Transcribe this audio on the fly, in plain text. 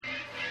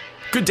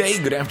Good day,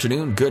 good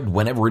afternoon, good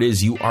whenever it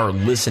is you are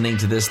listening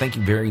to this. Thank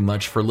you very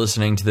much for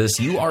listening to this.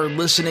 You are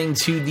listening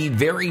to the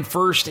very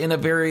first in a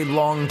very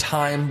long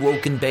time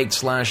Woke and Baked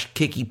 /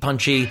 Kicky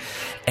Punchy,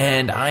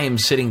 and I am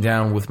sitting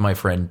down with my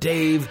friend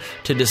Dave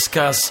to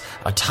discuss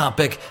a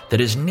topic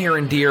that is near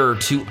and dear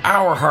to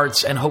our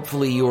hearts and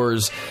hopefully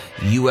yours,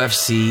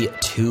 UFC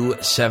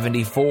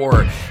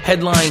 274,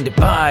 headlined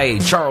by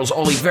Charles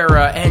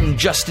Oliveira and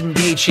Justin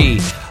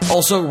Gaethje,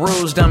 also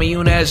Rose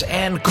Namajunas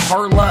and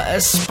Carla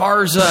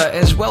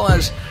Esparza, as well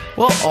as,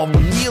 well, a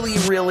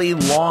really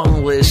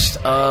long list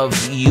of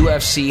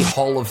UFC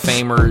Hall of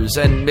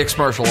Famers and mixed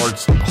martial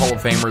arts Hall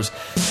of Famers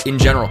in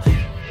general.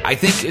 I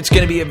think it's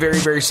going to be a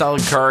very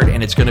solid card,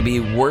 and it's going to be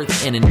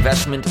worth an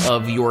investment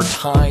of your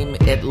time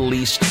at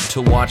least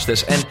to watch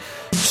this. And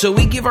so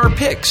we give our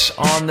picks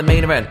on the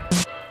main event.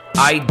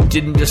 I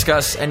didn't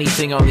discuss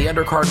anything on the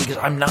undercard because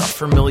I'm not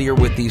familiar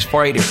with these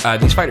fighters.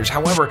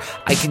 However,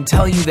 I can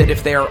tell you that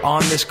if they are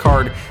on this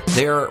card,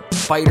 they're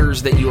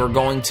fighters that you are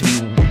going to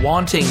be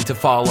wanting to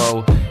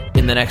follow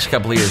in the next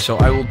couple of years. So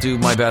I will do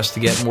my best to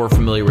get more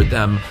familiar with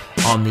them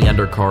on the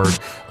undercard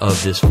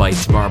of this fight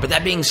tomorrow. But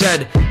that being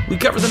said, we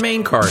cover the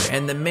main card,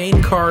 and the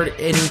main card,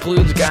 it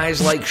includes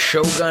guys like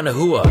Shogun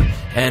Rua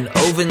and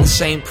Ovince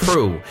St.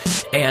 Preux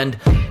and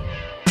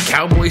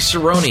Cowboy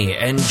Cerrone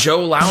and Joe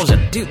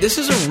Lauzon. Dude, this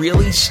is a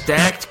really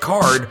stacked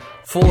card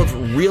full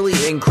of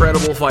really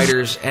incredible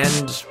fighters,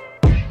 and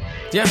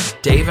yeah,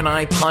 Dave and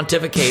I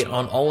pontificate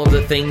on all of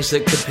the things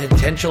that could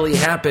potentially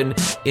happen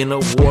in a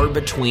war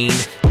between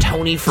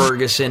Tony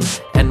Ferguson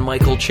and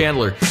Michael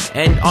Chandler.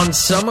 And on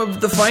some of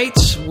the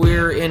fights,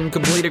 we're in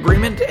complete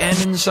agreement, and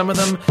in some of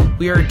them,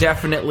 we are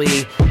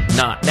definitely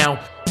not. Now,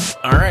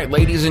 all right,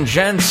 ladies and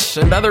gents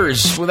and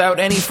others, without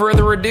any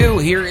further ado,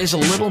 here is a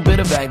little bit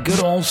of that good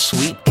old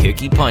sweet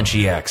kicky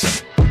punchy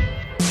action.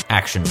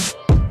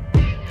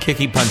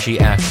 Kicky punchy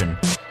action,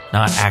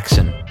 not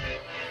accent.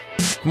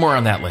 More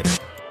on that later.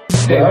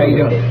 Hey, how you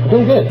doing?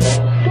 Doing good.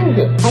 How you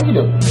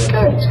doing?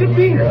 Good. It's good to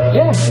be here.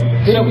 Yeah.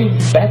 Good to be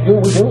back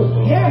doing what we're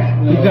doing.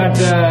 Yeah. We've got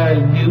a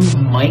new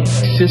mic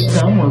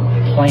system we're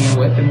playing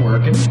with and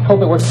working.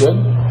 Hope it works good.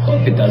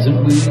 If it doesn't,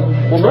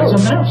 we'll try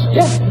something else.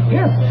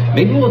 Yeah.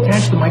 Maybe we'll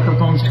attach the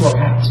microphones to our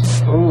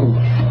hats. Ooh.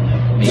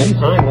 Maybe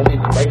time. Maybe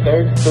right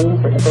there,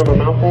 boom, right in front of our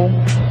mouth hole.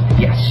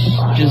 Yes.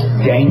 Just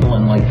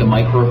dangling like the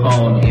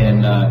microphone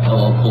in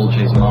LL Cool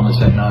J's Mama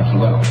Said Knock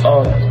You Out.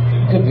 Oh,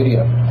 good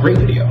video. Great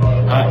video.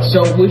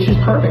 Which is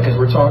perfect because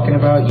we're talking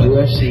about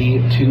UFC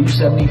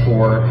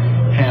 274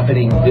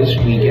 happening this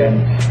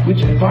weekend.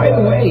 Which, by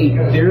the way,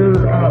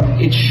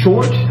 it's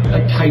short,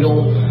 a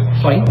title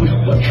fight, which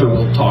I'm sure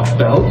we'll talk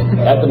about.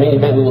 At the main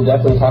event, we will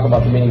definitely talk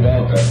about the main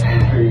event.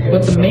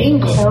 But the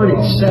main card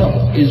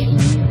itself is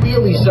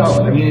really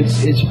solid. I mean,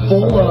 it's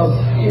full of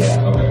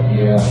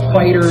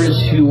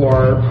fighters who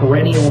are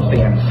perennial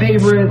fan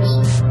favorites,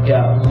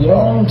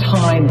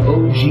 long-time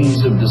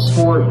OGs of the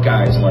sport,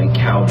 guys like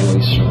Cowboy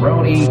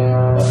Cerrone,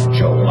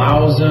 Joe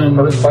Lauzon.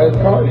 First fight of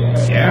the card?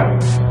 Yeah.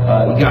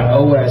 You got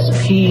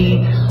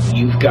OSP,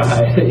 you've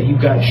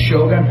got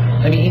Shogun.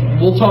 I mean,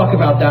 we'll talk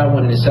about that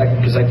one in a second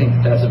because I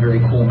think that's a very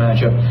cool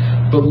matchup.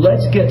 But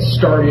let's get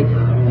started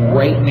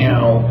right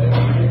now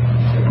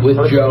with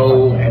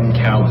Joe and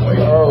Cowboy.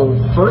 Oh.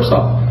 First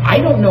off, I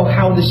don't know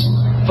how this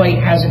fight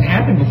hasn't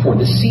happened before.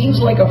 This seems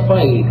like a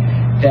fight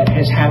that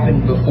has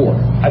happened before.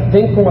 I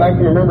think from what I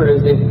can remember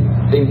is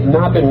they've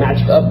not been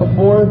matched up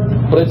before,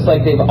 but it's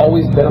like they've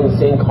always been on the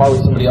same card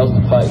with somebody else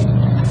to fight.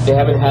 They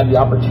haven't had the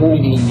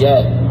opportunity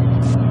yet.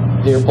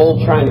 They're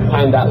both trying to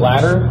climb that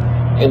ladder,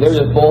 and they're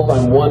just both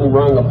on one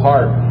rung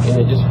apart. And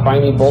it just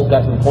finally both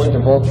got to the point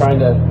they're both trying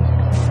to,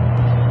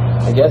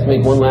 I guess,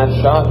 make one last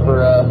shot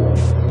for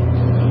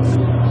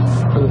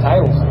the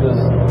titles. Because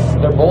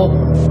they're both,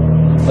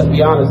 let's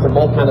be honest, they're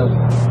both kind of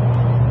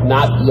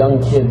not young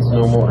kids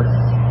no more.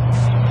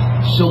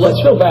 So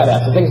let's feel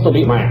badass. I think still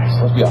beat my ass.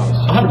 Let's be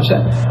honest.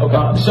 100%.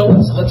 Okay. So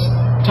let's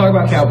talk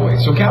about Cowboy.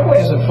 So Cowboy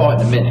hasn't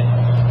fought in a minute.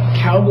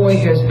 Cowboy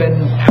has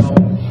been out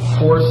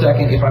for a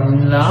second, if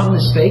I'm not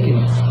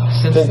mistaken,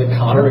 since the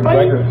Conor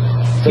fight.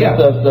 Since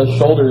the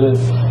shoulder.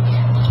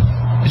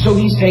 So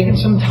he's taken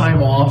some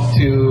time off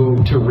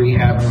to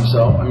rehab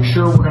himself. I'm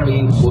sure we're going to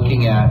be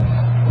looking at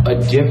a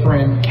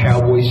different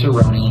Cowboy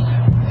Cerrone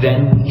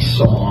than we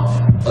saw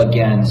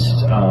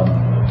against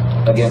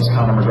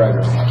Conor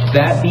McGregor.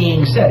 That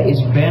being said,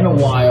 it's been a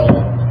while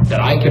that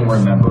I can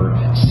remember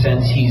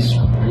since he's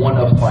won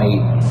a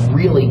fight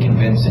really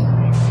convincingly.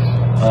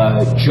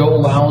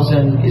 Joe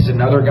Lauzon is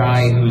another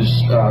guy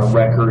whose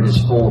record is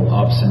full of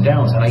ups and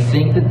downs, and I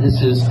think that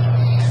this is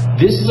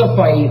a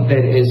fight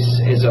that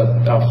is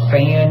a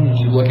fan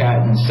you look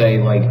at and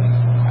say, like,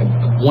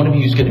 one of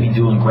you is going to be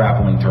doing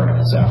grappling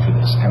tournaments after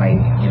this, and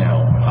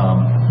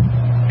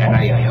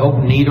I hope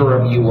neither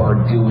of you are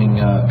doing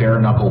bare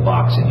knuckle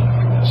boxing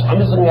after this. I'm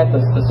just looking at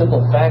the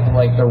simple fact of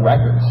like their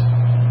records.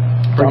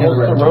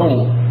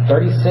 Cerrone,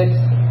 36,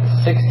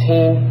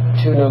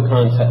 16, 2 no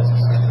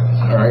contests.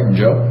 All right, and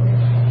Joe?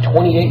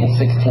 28 and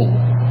 16.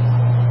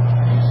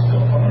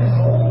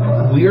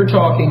 We are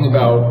talking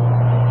about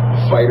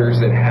fighters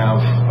that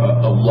have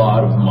a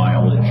lot of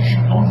mileage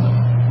on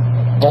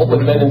them. Both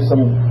have been in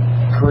some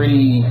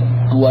pretty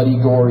bloody,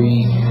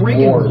 gory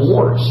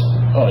wars.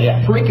 Oh,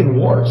 yeah. Freaking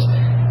wars.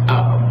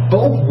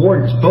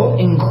 Both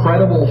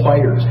incredible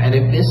fighters. And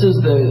if this is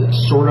the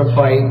sort of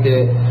fight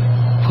that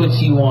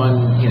puts you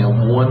on,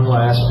 one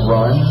last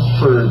run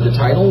for the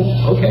title,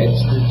 okay,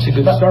 it's a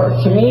good start.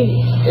 To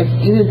me, if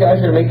either guy's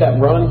going to make that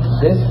run,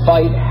 this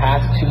fight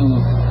has to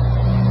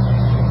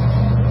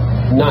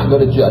not go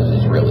to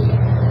judges, really.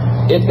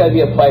 It's got to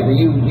be a fight where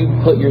you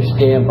put your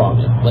stamp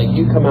on it. Like,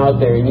 you come out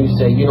there and you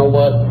say, you know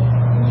what,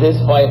 this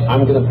fight,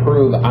 I'm going to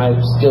prove I'm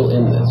still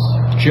in this.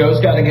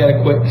 Joe's got to get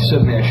a quick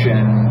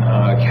submission.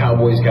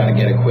 Cowboy's got to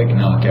get a quick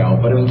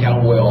knockout. But,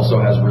 Cowboy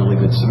also has really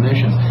good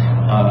submissions.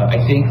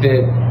 I think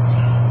that...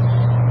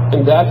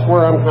 And that's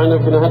where I'm kind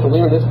of going to have to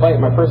lean on this fight,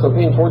 in my personal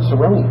opinion, towards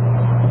Cerrone.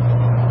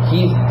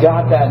 He's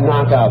got that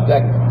knockout,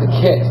 the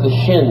kicks, the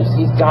shins.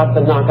 He's got the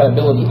knockout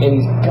ability, and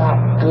he's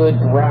got good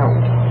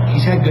ground.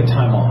 He's had good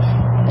time off.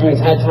 And he's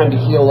had time to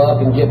heal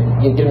up and get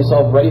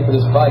himself ready for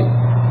this fight.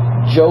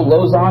 Joe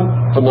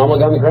Lauzon,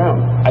 phenomenal on the ground.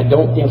 I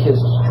don't think his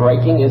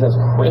striking is as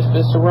crisp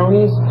as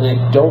Cerrone's, and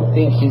I don't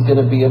think he's going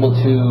to be able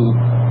to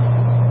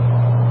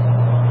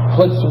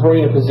put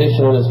Cerrone in a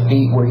position on his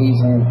feet where he's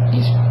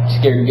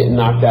scared of getting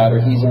knocked out or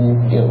he's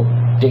in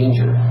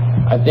danger.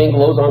 I think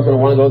Lauzon's going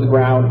to want to go to the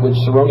ground, which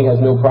Cerrone has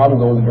no problem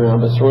going to the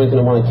ground, but Cerrone's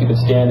going to want to keep it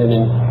standing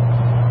and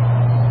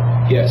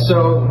get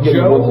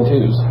ones and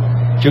twos.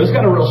 Joe's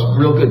got a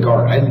real good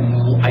guard.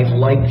 I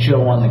like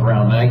Joe on the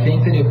ground, and I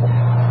think that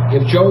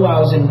if Joe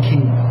Lauzon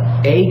can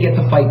get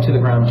the fight to the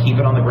ground, keep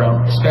it on the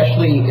ground,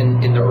 especially in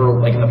the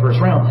early, in the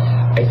first round,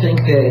 I think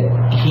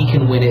that he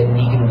can win it, and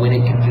he can win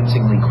it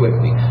convincingly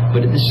quickly.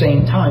 But at the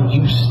same time,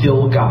 you've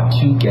still got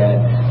to get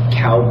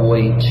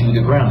Cowboy to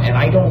the ground. And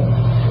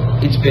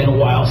it's been a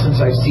while since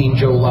I've seen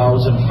Joe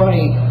Lauzon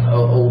fight,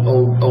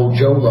 old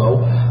Joe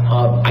Lo.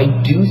 I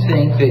do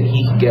think that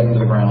he can get him to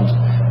the ground,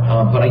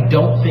 but I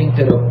don't think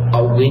that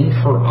a win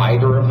for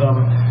either of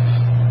them,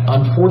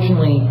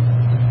 unfortunately,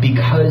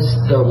 because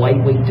the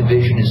lightweight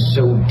division is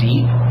so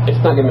deep,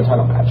 it's not going to be a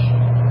title match.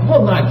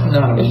 Well, not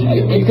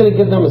immediately. It's going to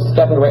give them a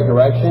step in the right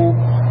direction.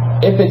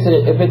 If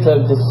it's a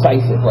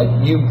decisive,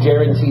 you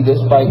guarantee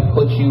this fight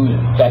puts you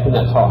back in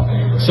that talk.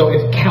 So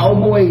if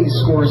Cowboy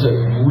scores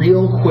a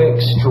real quick,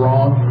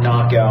 strong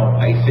knockout,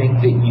 I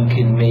think that you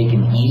can make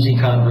an easy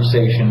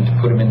conversation to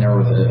put him in there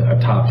with a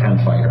top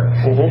 10 fighter.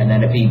 Mm-hmm. And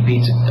then if he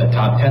beats a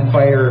top 10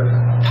 fighter,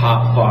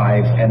 top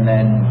 5, and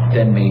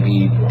then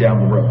maybe down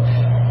the road.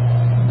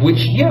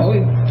 Which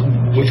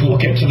we'll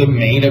get to the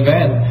main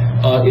event,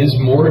 is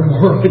more and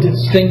more of a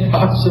distinct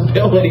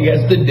possibility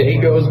as the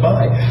day goes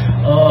by.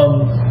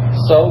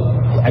 So,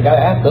 I gotta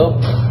ask, Bill,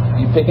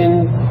 you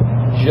picking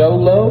Joe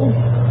Lo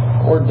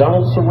or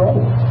Donald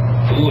Cerrone?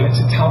 Ooh, it's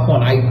a tough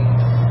one.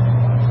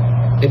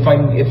 If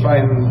I'm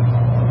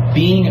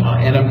being,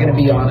 and I'm going to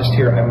be honest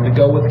here, I'm going to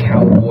go with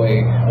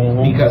Cowboy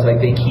because I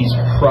think he's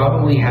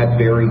probably had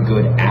very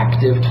good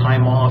active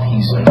time off.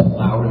 He's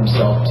allowed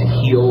himself to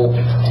heal,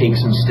 take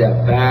some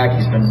step back.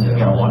 He's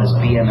been, on his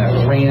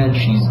BMF ranch.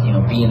 He's,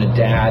 being a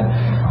dad.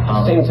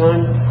 At the same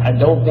time, I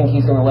don't think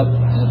he's going to let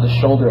the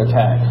shoulder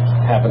attack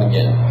happen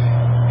again.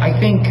 I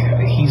think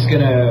he's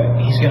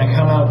gonna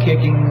come out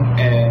kicking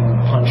and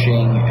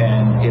punching,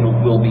 and it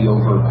will be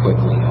over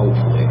quickly,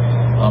 hopefully.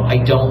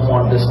 I don't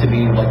want this to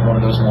be like one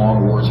of those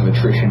long wars of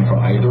attrition for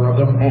either of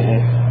them.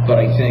 Mm-hmm. But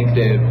I think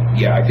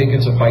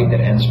it's a fight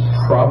that ends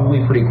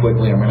probably pretty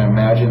quickly. I'm going to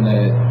imagine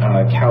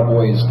that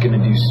Cowboy is going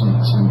to do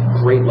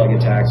some great leg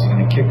attacks. He's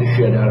going to kick the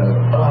shit out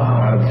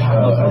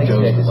of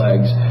Joe's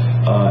legs,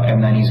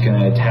 and then he's going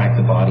to attack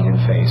the body and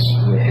face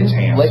with his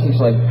hands. Like he's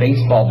like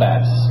baseball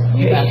bats.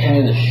 Yeah,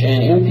 in the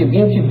shin.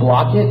 Even if you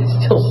block it, it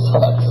still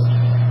sucks.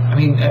 I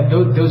mean,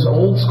 those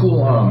old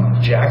school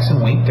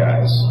Jackson Wink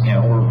guys,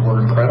 were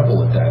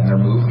incredible at that, and their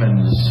movement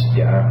is,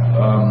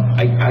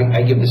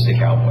 I give this to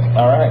Cowboy.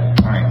 All right.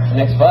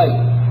 Next fight.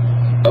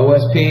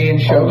 OSP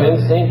and Shogun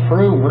St.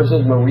 Preux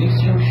versus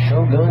Mauricio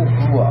Shogun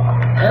Rua.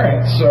 All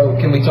right, so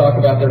can we talk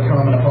about their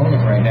common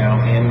opponent right now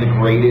in the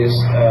greatest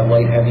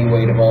light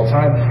heavyweight of all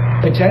time,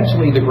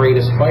 potentially the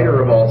greatest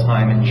fighter of all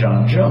time in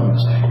John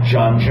Jones.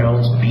 John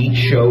Jones beat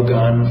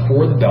Shogun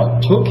for the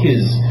belt, took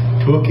his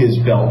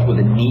belt with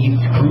a knee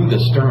through the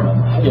sternum.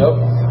 Yep.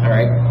 All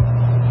right.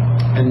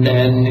 And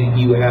then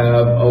you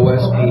have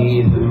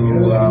OSP,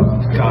 who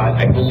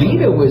I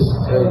believe it was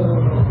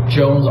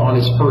Jones on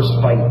his first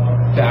fight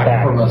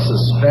back from a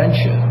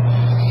suspension.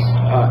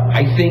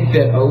 I think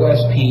that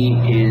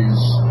OSP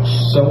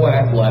is so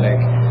athletic,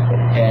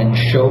 and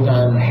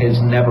Shogun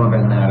has never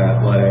been that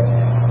athletic,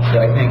 that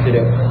I think that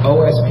if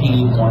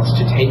OSP wants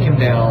to take him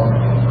down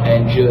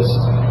and just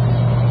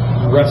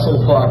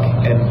wrestle fuck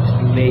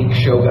and make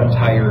Shogun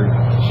tired,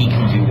 he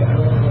can do that.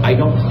 I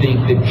don't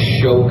think that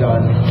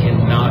Shogun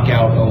can knock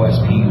out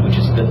OSP, which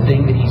is the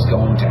thing that he's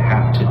going to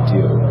have to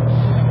do.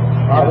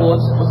 All right, well,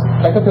 let's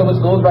back up here. Let's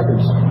go with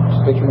records.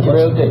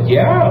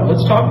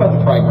 Let's talk about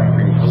the Pride Grand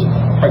Prix. Was it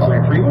Pride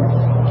Grand Prix?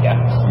 Yeah.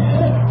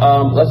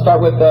 Let's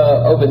start with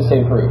Ovince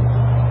St. Preux.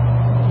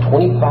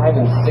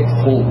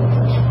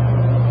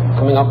 25-16,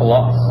 coming off a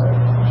loss.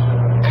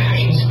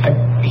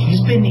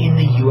 He's been in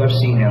the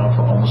UFC now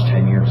for almost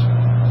 10 years.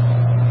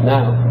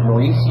 Now,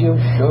 Mauricio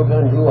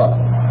Shogun Rua,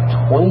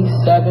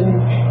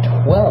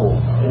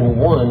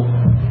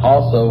 27-12-1,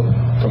 also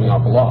coming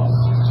off a loss.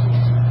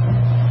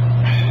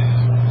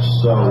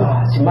 So,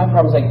 see, my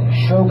problem is like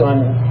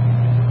Shogun.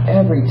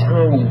 Every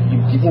time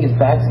you think his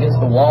back's against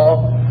the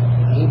wall,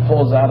 he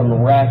pulls out a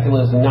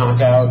miraculous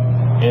knockout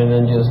and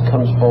then just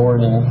comes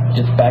forward and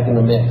gets back in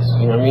the mix.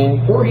 You know what I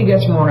mean? Or he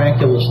gets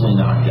miraculously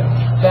knocked out.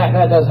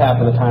 That does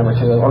happen a time or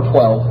two, or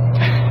 12.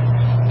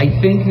 I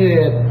think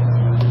that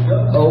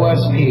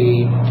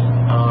OSP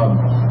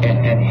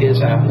and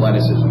his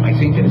athleticism, I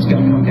think that it's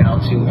going to come down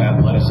to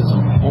athleticism.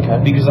 Okay.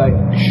 Because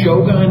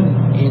Shogun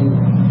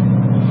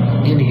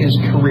in his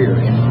career,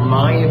 in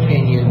my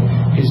opinion,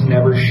 has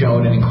never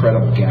shown an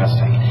incredible gas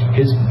tank.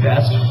 His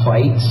best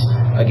fights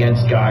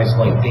against guys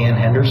like Dan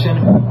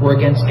Henderson were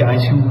against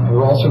guys who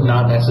were also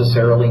not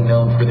necessarily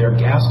known for their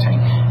gas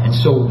tank. And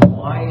so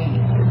why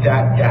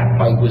that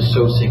fight was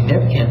so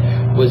significant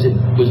was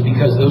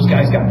because those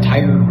guys got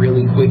tired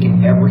really quick,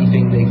 and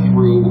everything they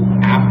threw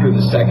after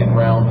the second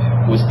round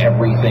was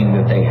everything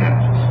that they had.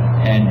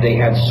 And they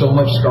had so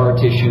much scar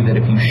tissue that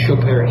if you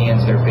shook their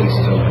hands, their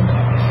faces opened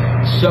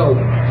up. So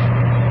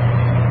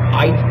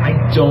I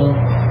don't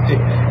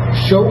think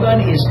Shogun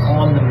is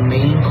on the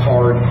main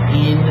card,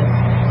 in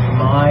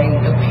my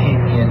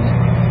opinion,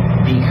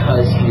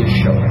 because he is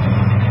Shogun.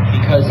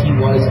 Because he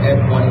was at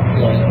one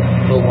point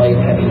the light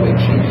heavyweight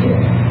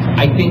champion.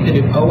 I think that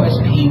if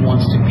OSP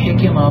wants to pick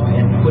him up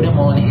and put him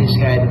on his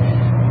head,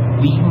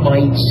 we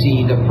might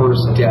see the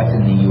first death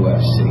in the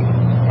UFC.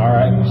 All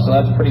right, so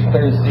that's pretty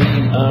clear to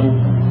see.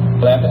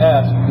 But I have to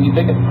ask, who you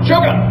thinking?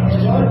 Shogun!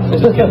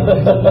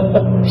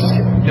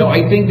 No,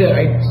 I think that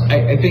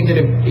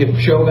if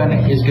Shogun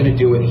is going to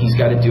do it, he's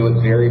got to do it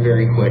very,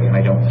 very quick, and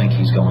I don't think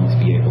he's going to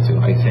be able to.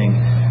 I think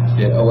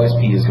that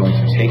OSP is going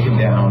to take him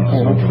down,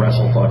 he's going to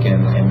wrestle fuck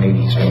him, and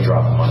maybe he's going to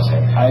drop him on his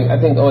head. I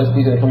think OSP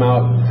is going to come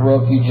out, throw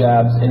a few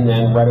jabs, and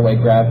then right away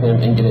grab him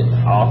and get it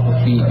off the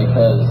feet,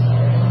 because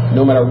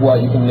no matter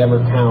what, you can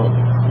never count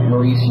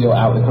Mauricio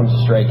out when it comes to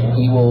striking.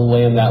 He will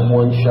land that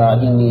one shot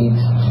he needs,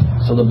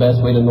 so the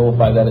best way to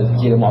nullify that is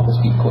get him off his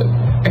feet quick.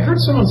 I heard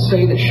someone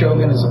say that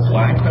Shogun is a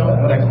black belt,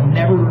 but I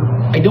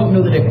don't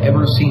know that I've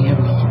ever seen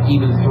him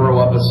even throw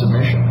up a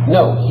submission.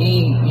 No,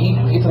 he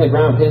gets on the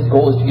ground. His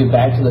goal is to get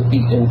back to the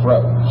feet and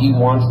throw. He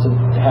wants to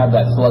have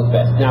that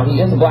slugfest. Now,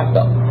 he is a black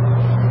belt,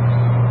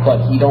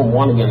 but he don't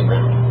want to be on the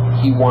ground.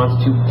 He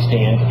wants to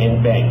stand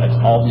and bang. That's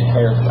all he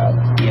cares about.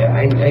 Yeah,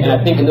 I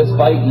think in this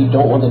fight, you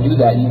don't want to do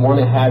that. You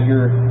want to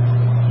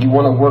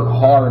work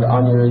hard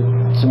on your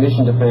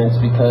submission defense,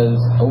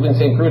 because Ovince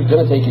St. Preux is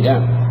going to take you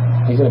down.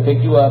 He's going to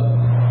pick you up,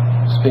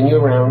 spin you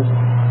around,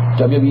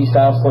 WWE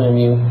style slam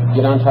you,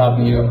 get on top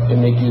of you,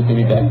 and make you a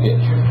baby back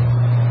bitch.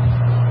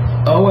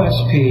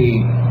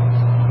 OSP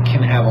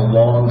can have a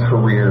long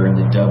career in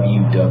the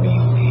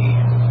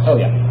WWE. Oh,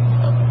 yeah.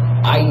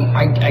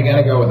 I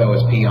gotta go with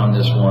OSP on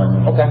this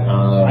one. Okay.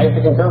 I have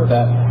to concur with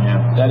that.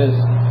 Yeah. That is.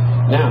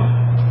 Now,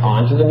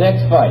 on to the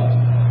next fight.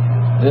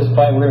 This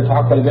fight we're going to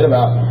talk quite a bit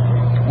about.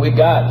 We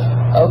got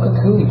El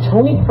Cucuy,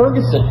 Tony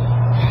Ferguson,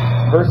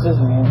 versus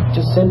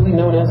just simply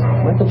known as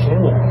Michael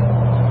Chandler.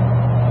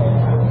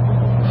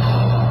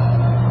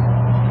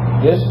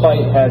 This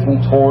fight has me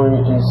torn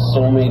in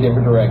so many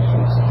different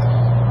directions.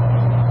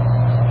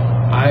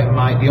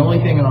 The only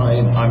thing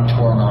I'm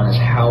torn on is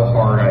how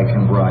hard I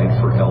can ride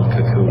for El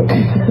Cucuy.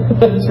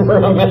 That's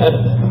where I'm at.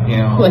 You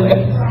know,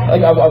 I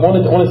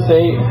want to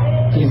say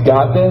he's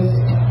got this,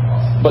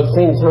 but at the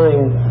same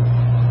time,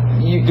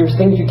 there's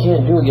things you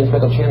can't do against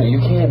Michael Chandler. You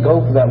can't go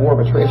for that war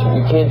of attrition.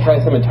 You can't try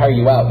something to tire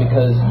you out,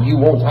 because you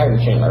won't tire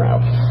Chandler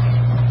out.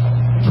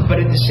 But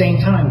at the same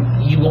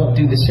time, you won't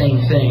do the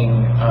same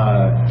thing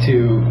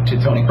to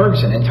Tony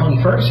Ferguson. And Tony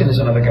Ferguson is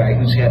another guy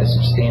who's had a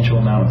substantial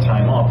amount of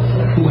time off,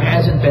 who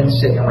hasn't been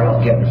sitting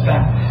around getting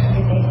fat.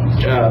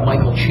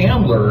 Michael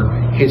Chandler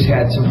has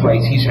had some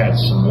fights. He's had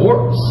some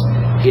wars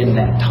in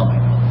that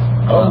time.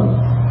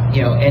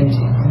 And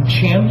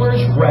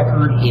Chandler's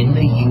record in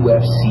the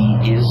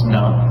UFC is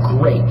not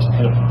great.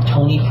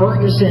 Tony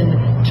Ferguson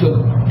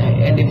took,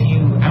 and I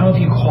don't know if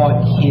you caught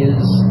his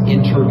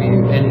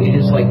interview and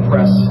his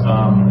press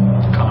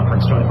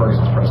conference, Tony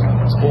Ferguson's press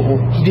conference.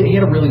 He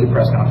had a really good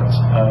press conference,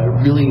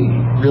 really,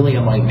 really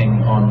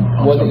enlightening.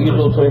 Was it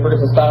usual Tony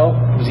Ferguson style?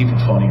 It was even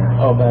funnier.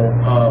 Oh, better.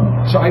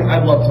 So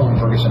I love Tony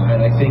Ferguson,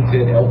 and I think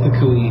that El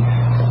Cucuy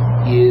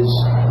is,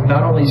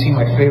 not only is he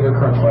my favorite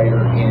current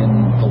fighter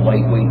in the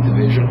lightweight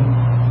division,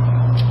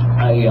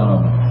 I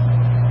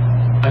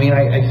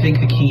think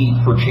the key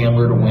for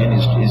Chandler to win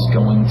is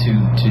going to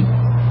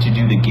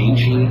do the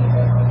Gaethje,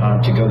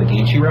 to go the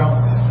Gaethje route.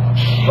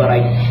 But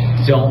I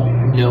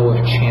don't know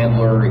if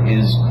Chandler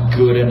is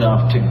good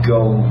enough to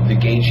go the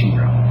Gaethje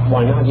route.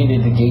 Why not? He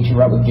did the Gaethje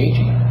route with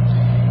Gaethje.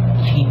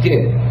 He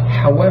did.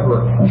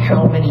 However,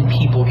 how many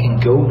people can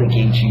go the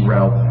Gaethje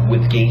route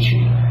with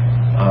Gaethje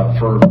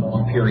for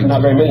long periods.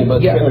 Not very many,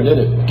 but Chandler did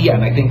it. Yeah,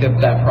 and I think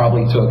that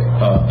probably took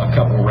a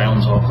couple of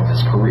rounds off of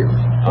his career.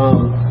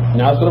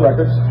 Now let's go to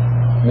records.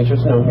 Make sure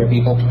it's known here,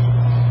 people.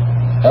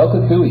 El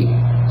Cucuy.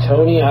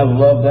 Tony, I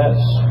love that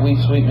sweet,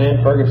 sweet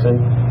man. Ferguson,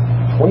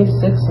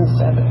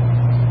 26-7.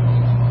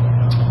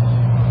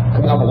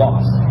 Coming off a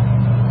loss.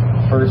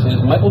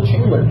 Versus Michael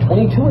Chandler,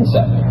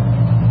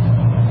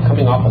 22-7.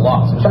 Coming off a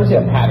loss. I'm starting to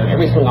see a pattern.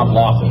 Everybody's coming off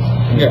losses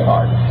in their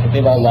card. If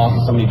they've all lost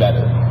to somebody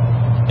better.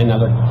 And now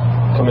they're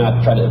coming out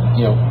to try to,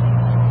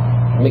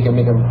 make a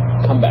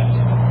comeback.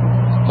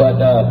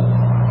 But,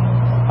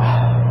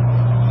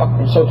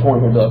 I'm so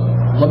torn here, Doug.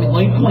 Let me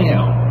point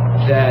out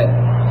that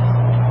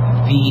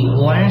the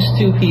last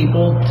two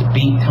people to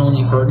beat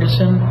Tony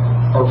Ferguson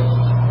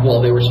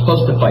they were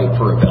supposed to fight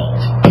for a belt.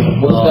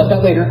 We'll discuss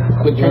that later.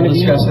 We'll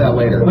discuss that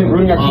later.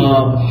 Ruining our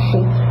team.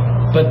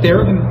 But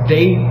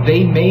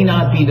they may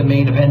not be the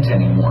main event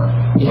anymore.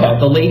 Yeah.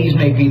 The ladies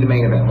may be the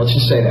main event. Let's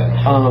just say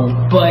that.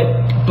 But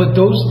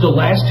the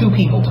last two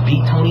people to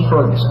beat Tony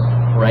Ferguson,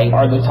 right,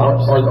 are the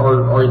tops.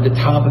 Are the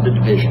top of the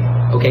division.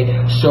 Okay,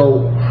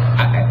 so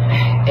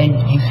and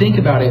you think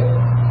about it,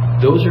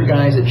 those are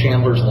guys that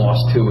Chandler's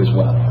lost to as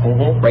well,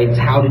 right? It's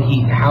how did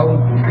he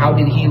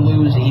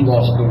lose? He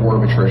lost the war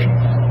of attrition.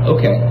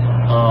 Okay,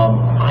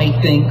 I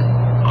think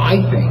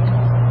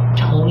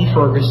Tony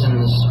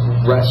Ferguson's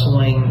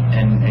wrestling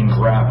and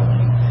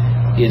grappling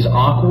is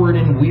awkward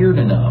and weird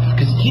enough,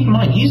 because keep in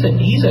mind he's a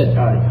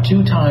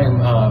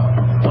two-time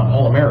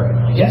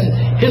All-American. Yes,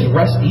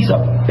 he's a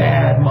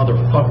bad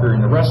motherfucker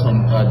in the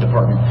wrestling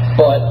department.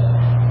 But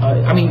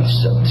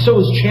so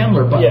is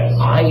Chandler. But yes.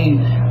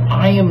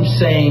 I am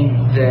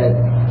saying that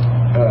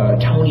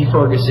Tony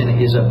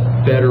Ferguson is a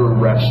better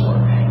wrestler,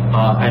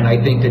 and I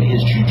think that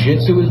his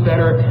jiu-jitsu is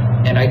better,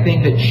 and I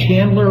think that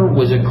Chandler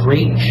was a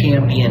great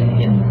champion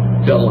in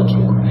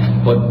Bellator.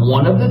 But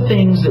one of the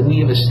things that we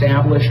have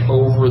established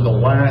over the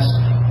last,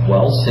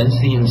 since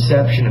the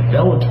inception of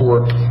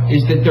Bellator,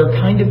 is that they're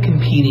kind of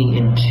competing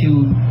in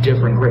two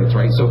different grades,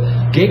 right? So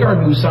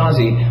Gegard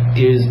Mousasi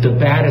is the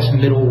baddest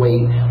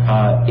middleweight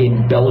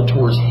in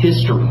Bellator's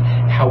history.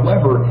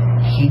 However,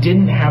 he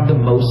didn't have the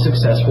most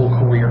successful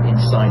career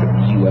inside of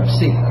the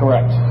UFC.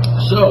 Correct.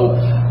 So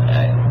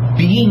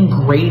being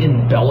great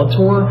in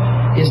Bellator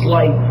is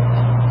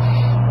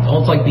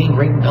it's like being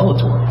great in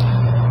Bellator.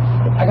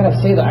 I gotta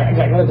say that I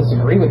gotta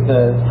disagree with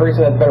the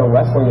Ferguson has better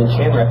wrestling than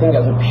Chandler. I think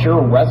as a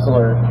pure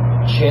wrestler,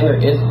 Chandler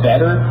is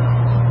better.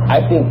 I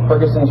think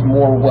Ferguson's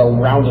more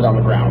well-rounded on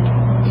the ground.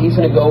 He's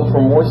gonna go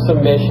for more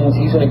submissions.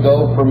 He's gonna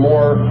go for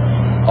more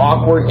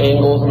awkward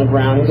angles on the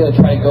ground. He's gonna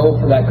try to go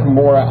for that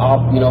Kimura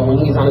up, when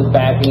he's on his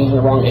back and he's in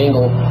the wrong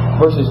angle.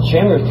 Versus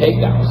Chandler's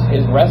takedowns.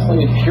 His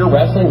wrestling is pure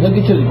wrestling. He'll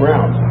get you to the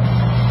ground.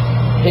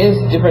 His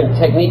different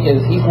technique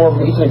is he's more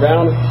from the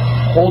ground,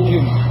 hold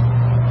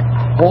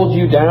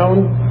you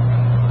down,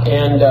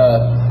 and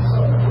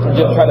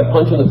just try to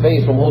punch in the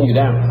face from holding you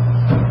down.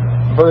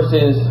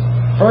 Versus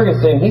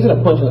Ferguson, he's going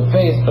to punch in the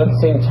face, but at the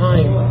same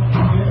time,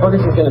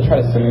 Ferguson's going to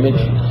try to submit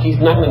you. He's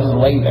not going to just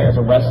lay there as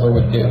a wrestler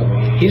would do.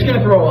 He's going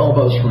to throw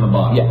elbows from the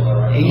bottom.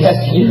 Yeah.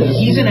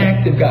 He's an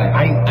active guy.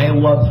 I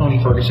love Tony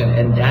Ferguson,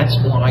 and that's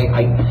why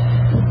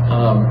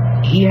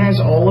he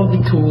has all of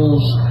the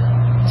tools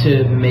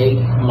to make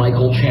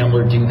Michael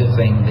Chandler do the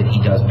thing that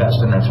he does best,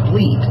 and that's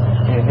bleed.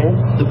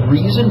 The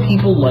reason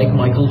people like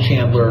Michael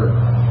Chandler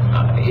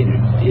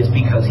is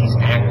because he's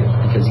active,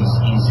 because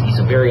he's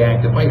a very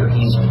active fighter.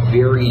 He's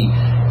very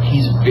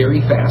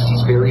fast.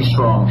 He's very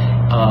strong.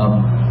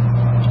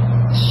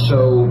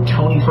 So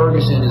Tony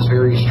Ferguson is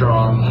very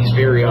strong. He's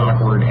very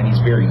awkward, and he's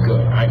very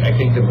good. I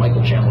think that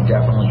Michael Chandler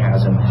definitely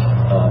has him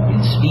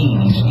in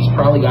speed. He's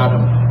probably got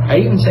him. I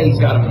even say he's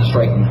got him in the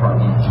striking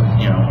department.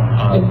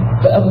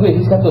 But other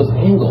he's got those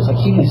angles.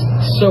 He's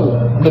so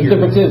weird. The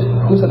difference is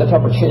who's got the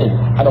tougher chin.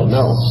 I don't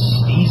know.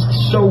 He's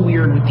so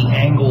weird with the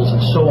angles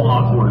and so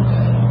awkward.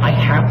 I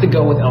have to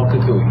go with El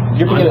Cucuy.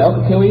 You're picking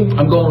El Cucuy?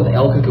 I'm going with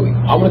El Cucuy.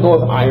 I'm going to go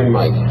with Iron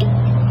Mike.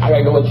 I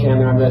gotta go with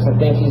Chandler on this. I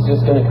think he's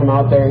just going to come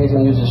out there. He's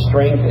going to use his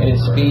strength and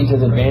his speed to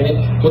his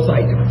advantage. What's the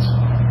height difference?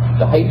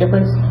 The height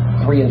difference?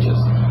 3 inches.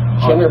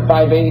 Chandler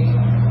 5'8",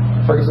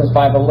 Ferguson's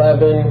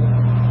 5'11".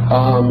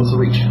 What's the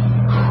reach?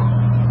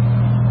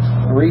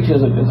 Reach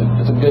is a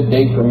good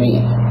day for me.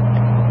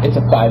 It's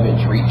a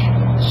 5-inch reach.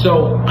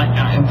 So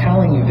I'm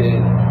telling you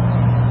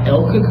that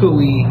El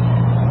Cucuy,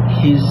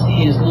 his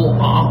little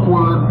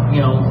awkward,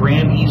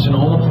 Grammys and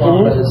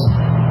omoplatas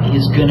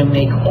is going to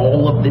make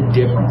all of the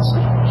difference.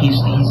 He's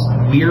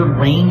weird,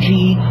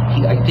 rangy.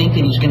 I think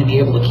that he's going to be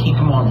able to keep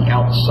him on the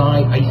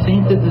outside. I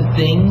think that the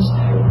things.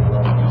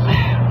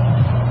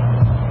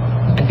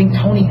 I think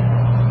Tony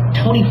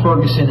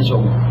Ferguson is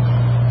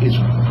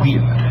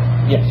weird.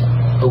 Yes.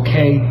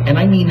 Okay, and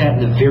I mean that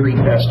in the very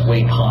best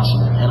way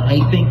possible. And I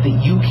think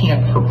that you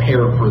can't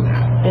prepare for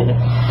that.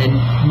 And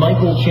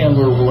Michael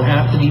Chandler will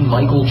have to be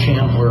Michael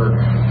Chandler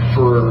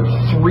for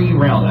 3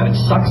 rounds. And it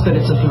sucks that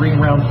it's a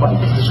 3-round fight,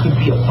 because this could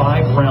be a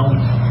 5-round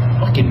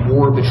fucking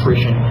war of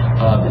attrition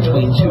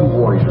between 2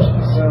 warriors.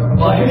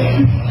 But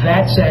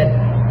that said,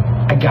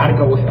 I got to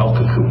go with El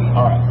Kukui.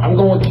 All right, I'm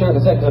going with Chen,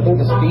 because I think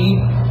the speed,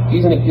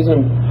 he's gonna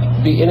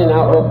be in and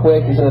out real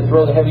quick. He's gonna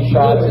throw the heavy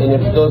shots, and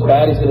if it goes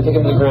bad, he's gonna take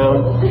him to the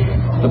ground.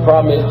 The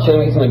problem is,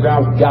 Chen gets on the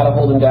ground, got to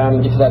hold him down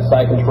and get to that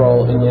side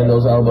control and land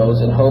those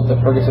elbows, and hope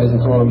that Ferguson isn't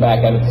throwing him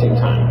back at the same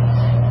time.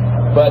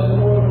 But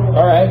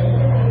all right,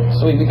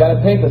 so we got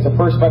to pick. That's the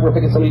first fight. We're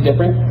picking somebody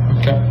different.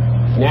 Okay.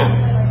 Now,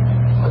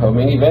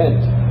 co-main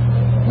event.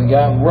 We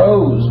got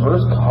Rose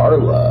versus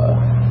Carla.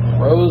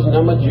 Rose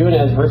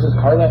Namajunas versus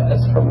Carla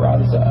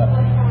Esparza.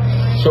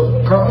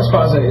 So Carla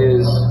Esparza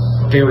is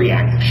very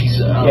active. She's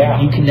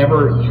you can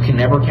never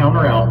count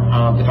her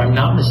out. If I'm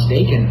not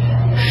mistaken,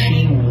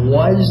 she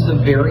was the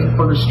very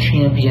first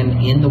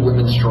champion in the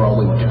women's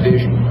strawweight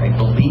division. I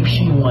believe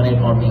she won it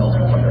on the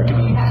Ultimate Fighter.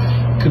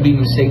 Could be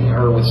mistaking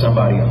her with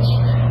somebody else,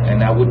 and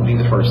that wouldn't be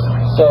the first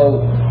time.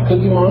 So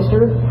Cookie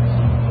Monster,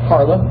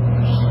 Carla,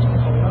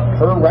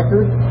 her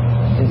record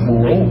is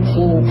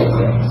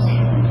 19-6.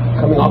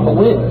 Coming off a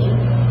win.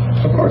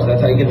 Of course, that's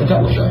how you get the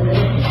touch.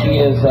 She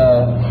is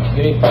going to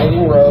be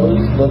fighting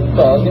Rose, the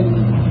Thug,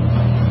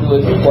 who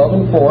is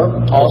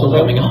 12-4. Also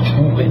coming off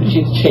a win.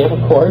 She's champ, of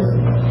course.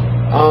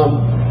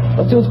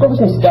 Let's go over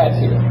some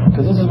stats here,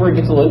 because this is where it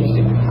gets a little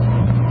interesting.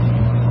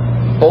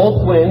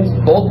 Both wins,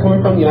 both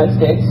coming from the United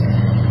States.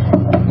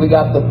 We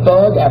got the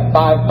Thug at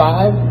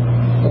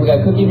 5'5", and we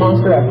got Cookie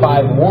Monster at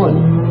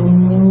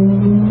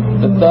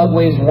 5'1". The Thug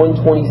weighs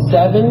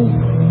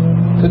 127.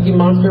 Cookie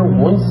Monster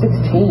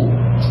 116,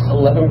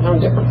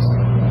 11-pound difference.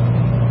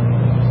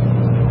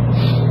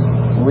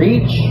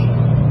 Reach,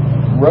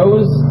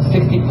 Rose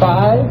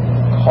 65,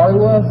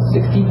 Carla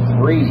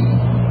 63.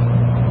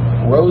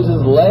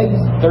 Rose's legs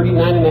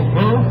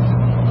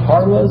 39.5,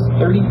 Carla's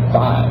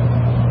 35.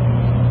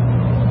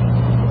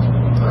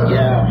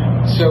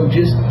 Yeah. So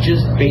just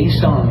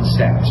based on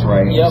stats,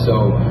 right? Yep.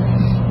 So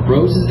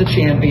Rose is the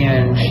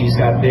champion. She's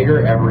got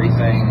bigger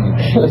everything.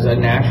 She's a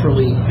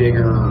naturally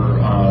bigger,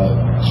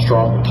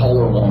 strong,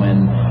 taller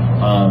woman.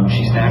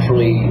 She's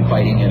naturally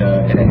fighting at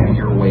a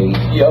heavier weight.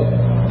 Yep.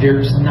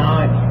 There's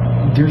not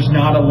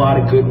a lot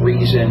of good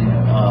reason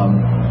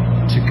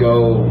to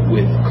go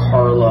with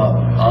Carla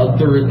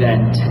other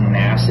than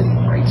tenacity,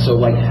 right? So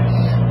like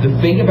the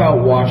thing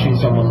about watching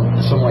someone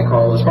like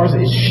Carla Esparza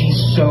is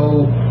she's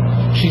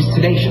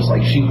tenacious.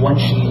 Like she's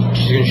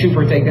gonna shoot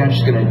for a takedown.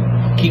 She's gonna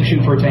keep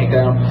shooting for a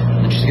takedown,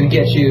 and then she's going to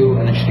get you,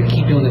 and then she's going to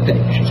keep doing the thing.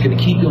 She's going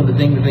to keep doing the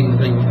thing.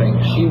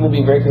 She will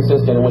be very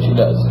consistent in what she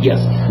does. Yes.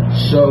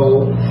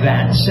 So,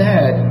 that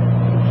said,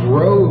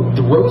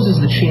 Rose is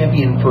the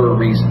champion for a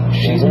reason.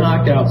 She's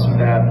knocked out some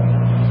bad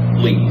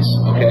ladies,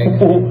 okay?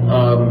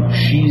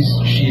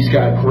 She's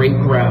got great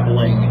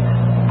grappling.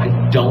 I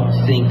don't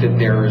think that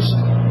there's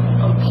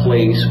a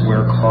place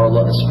where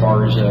Carla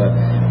Esparza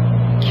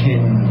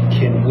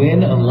can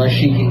win unless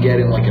she can get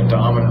in like a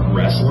dominant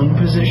wrestling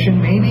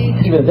position, maybe.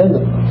 Even then,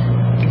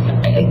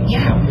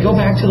 go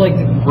back to like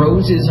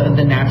Rose is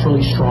the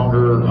naturally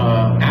stronger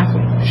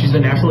athlete. She's the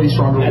naturally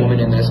stronger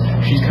woman in this.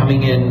 She's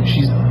coming in.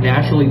 She's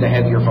naturally the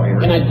heavier fighter.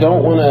 And I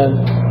don't want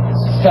to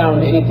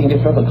sound anything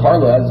different than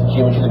Carla, as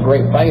she's a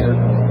great fighter.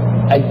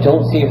 I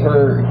don't see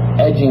her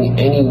edging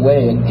any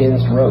way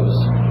against Rose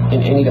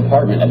in any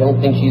department. I don't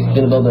think she's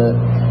been able to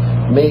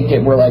make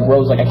it where like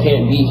Rose, like I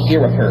can't be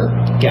here with her.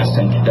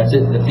 Guessing. That's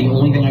it. That's the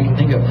only thing I can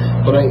think of.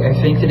 But I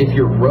think that if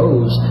you're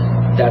Rose,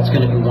 that's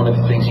going to be one of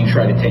the things you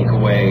try to take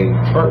away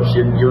first.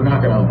 You're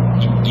not going to.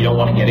 You don't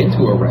want to get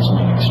into a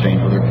wrestling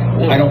exchange with her.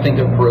 I don't think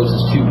that Rose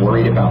is too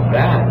worried about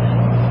that.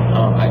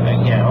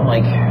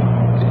 Like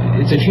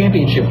it's a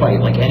championship fight.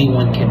 Like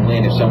anyone can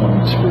win if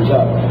someone screws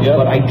up. Yep.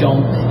 But I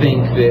don't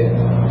think that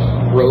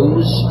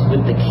Rose,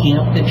 with the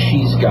camp that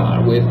she's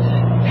got, with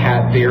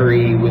Pat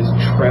Barry, with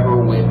Trevor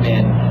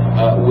Whitman,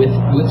 with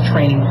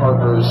training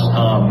partners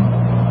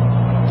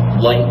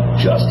like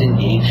Justin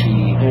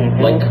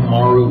Gaethje, like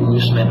Kamaru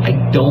Usman,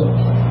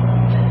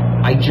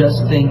 I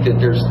just think that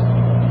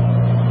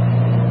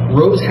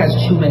Rose has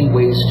too many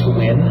ways to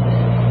win,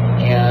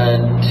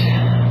 and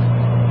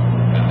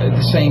at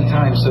the same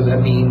time, so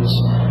that means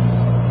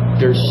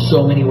there's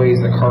so many ways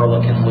that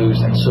Carla can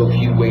lose and so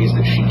few ways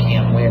that she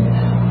can't win,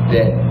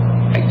 that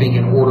I think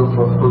in order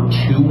for her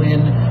to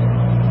win,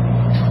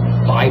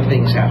 5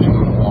 things have to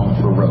go wrong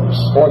for Rose.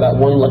 Or that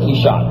one lucky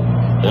shot.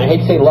 And I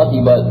hate to say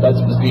lucky, but let's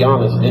just be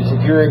honest.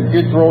 If you're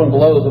throwing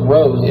blows with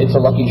Rose, it's a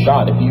lucky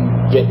shot if you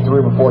get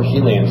through before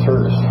she lands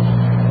hers.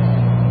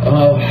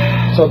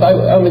 So I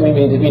don't think we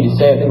mean to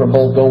say, I think we're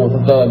both going with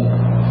the Thug.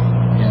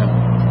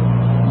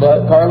 Yeah.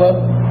 But Carla,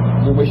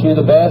 we're wishing you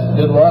the best.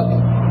 Good luck.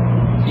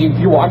 If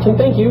you're watching,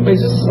 thank you. Wait,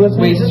 is this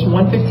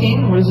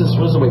 115? What is this?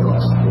 What is the weight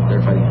class that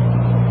they're fighting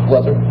at?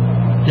 Welter.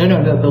 No,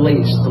 the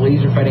ladies. The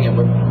ladies are fighting at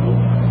what?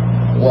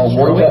 Well,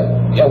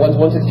 one's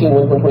 116,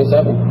 one's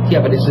 127.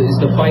 Yeah, but is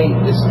the fight,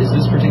 is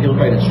this particular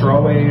fight at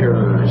strawweight,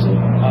 or is it?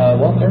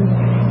 Welter?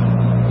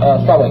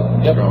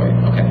 Strawweight. Yep.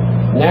 Strawweight, okay.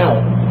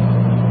 Now,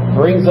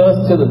 brings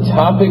us to the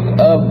topic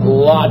of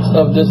lots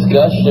of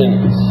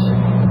discussions.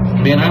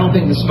 Man, I don't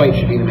think this fight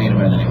should be the main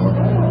event anymore.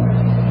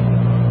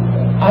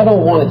 I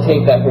don't want to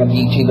take that from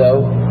Gaethje,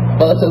 though.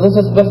 But let's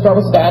start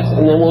with stats,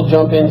 and then we'll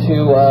jump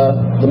into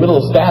the middle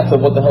of stats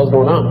of what the hell's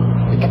going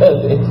on,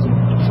 because it's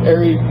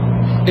very.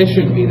 It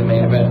shouldn't be the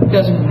main event. It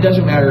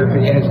doesn't matter if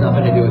it has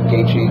nothing to do with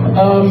Gaethje.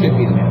 It should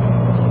be the main event.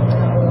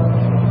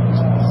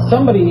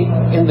 Somebody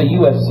in the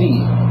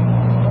UFC,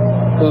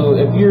 who,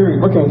 if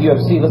you're working with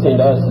UFC, listening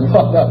to us, you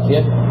fucked up,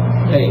 kid.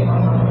 Hey,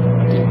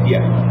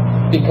 yeah,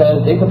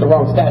 because they put the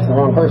wrong stats in the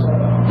wrong person.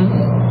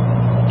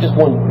 Mm-hmm. Just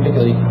one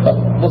particularly, but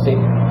we'll see.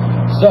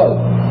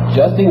 So,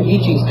 Justin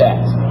Gaethje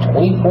stats: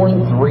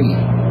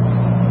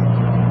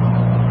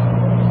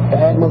 24-3.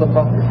 Bad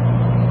motherfucker.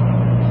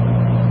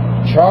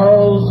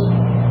 Charles,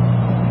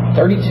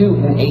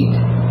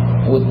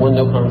 32-8 with 1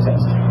 no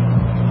contest.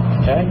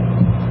 Okay.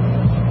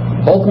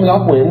 Both coming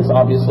off wins,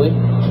 obviously.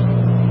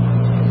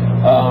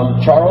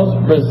 Charles,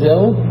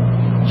 Brazil.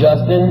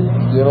 Justin,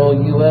 good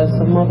old U.S.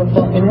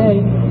 motherfucking A.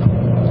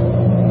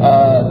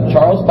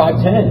 Charles,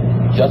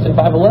 5'10". Justin,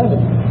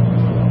 5'11".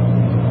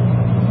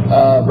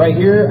 Right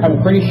here,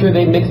 I'm pretty sure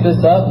they mixed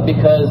this up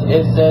because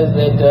it says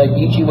that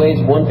Gaethje weighs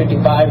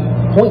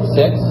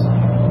 155.6.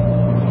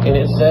 And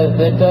it says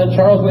that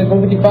Charles weighs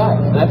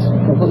 155. That's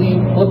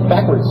completely flipped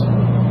backwards.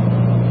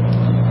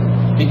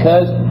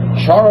 Because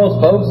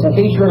Charles, folks, in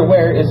case you're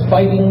unaware, is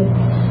fighting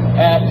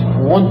at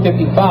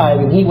 155,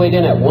 and he weighed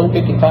in at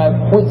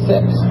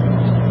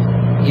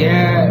 155.6.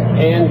 Yeah.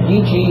 And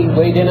Gaethje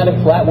weighed in at a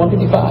flat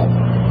 155.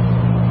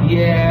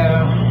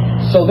 Yeah.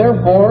 So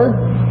therefore,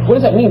 what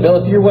does that mean, Bill?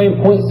 If you're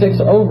weighing 0.6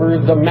 over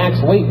the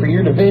max weight for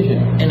your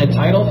division? In a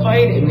title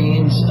fight, it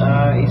means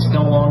it's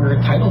no longer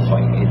a title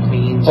fight. It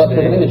means But does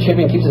it mean the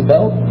champion keeps his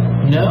belt?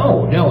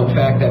 No. In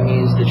fact, that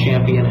means the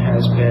champion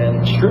has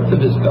been stripped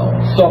of his belt.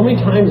 So how many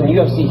times in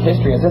UFC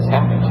history has this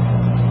happened?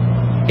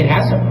 It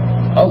hasn't.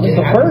 Oh, it's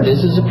the first.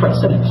 This is a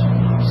precedent.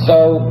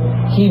 So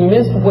he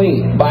missed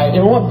weight by, and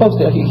I want folks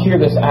to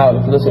hear this out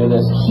if you listen to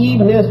this. He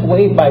missed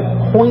weight by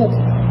 0.6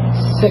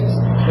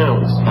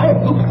 pounds.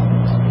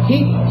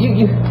 He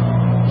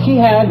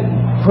had,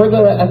 per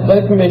the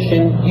athletic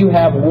commission, you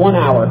have 1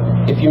 hour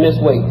if you miss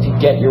weight to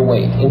get your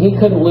weight, and he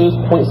couldn't lose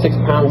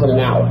 0.6 pounds in an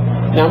hour.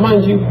 Now,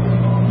 mind you,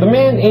 the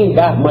man ain't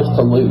got much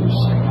to lose.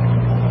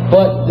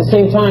 But at the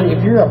same time,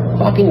 if you're a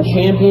fucking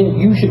champion,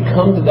 you should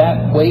come to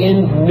that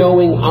weigh-in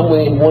knowing I'm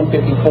weighing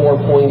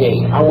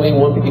 154.8. I'm weighing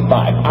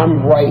 155.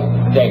 I'm right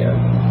there.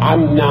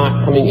 I'm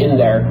not coming in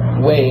there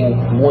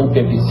weighing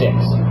 156.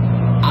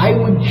 I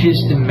would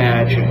just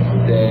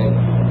imagine that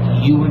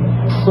you would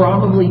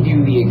probably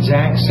do the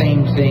exact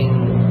same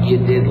thing you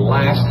did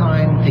last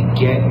time to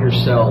get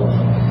yourself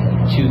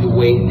to the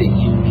weight that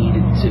you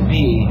needed to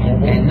be,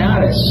 and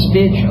not a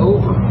stitch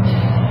over.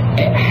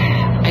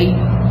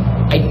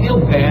 I feel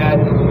bad.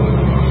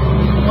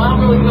 Well, I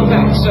don't really feel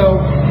bad. So,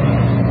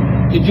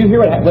 did you hear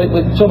what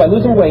happened? So by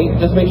losing weight,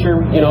 just make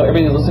sure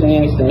everybody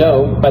listening needs to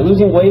know. By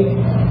losing weight,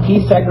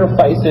 he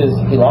sacrifices.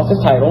 He lost his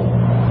title.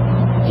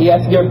 He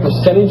has to give a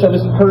percentage of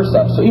his purse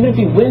up. So even if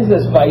he wins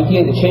this fight, he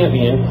ain't the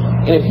champion.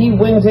 And if he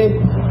wins it,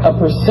 a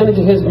percentage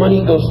of his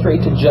money goes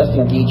straight to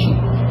Justin Gaethje.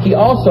 He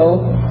also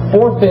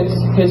forfeits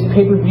his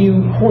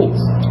pay-per-view points.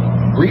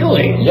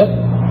 Really? Yep.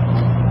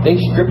 They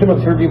stripped him of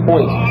pay-per-view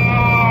points.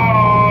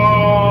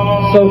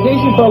 So in case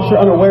you folks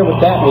are unaware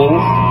what that means,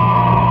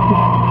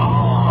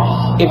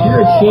 if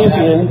you're a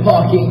champion... That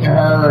fucking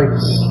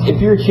hurts.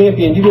 If you're a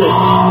champion, you get a...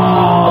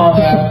 Oh,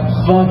 that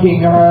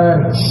fucking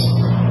hurts.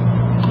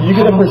 You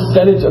get a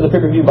percentage of the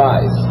pay-per-view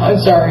buys. I'm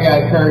sorry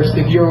I cursed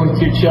if you're with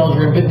your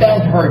children, but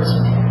that hurts.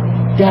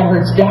 That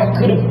hurts. That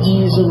could have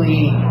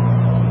easily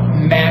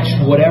matched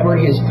whatever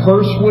his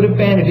purse would have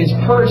been. If his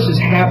purse is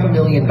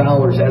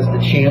 $500,000 as the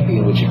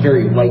champion, which it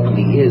very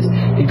likely is,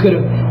 it could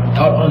have,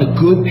 on a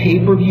good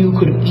pay-per-view,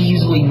 could have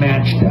easily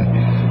matched that.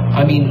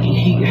 I mean,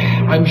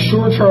 I'm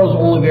sure Charles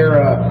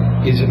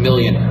Oliveira is a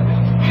millionaire.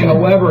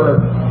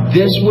 However,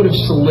 this would have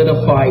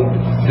solidified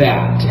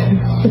that.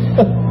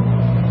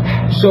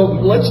 So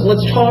let's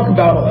talk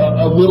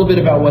about a little bit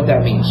about what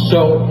that means.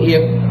 So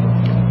if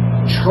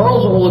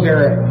Charles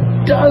Oliveira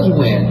does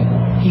win,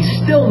 he's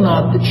still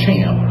not the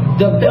champ.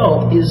 The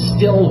belt is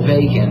still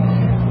vacant.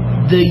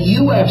 The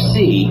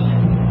UFC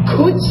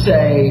could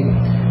say,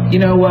 you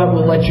know what,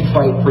 we'll let you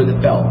fight for the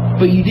belt,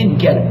 but you didn't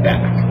get it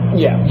back.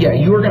 Yeah,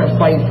 you were going to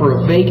fight for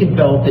a vacant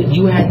belt that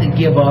you had to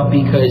give up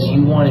because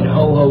you wanted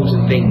ho-hos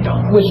and ding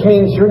dong. Which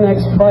means your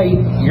next fight,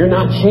 you're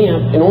not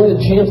champ, and only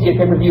the champs get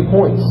pay-per-view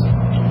points.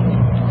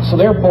 So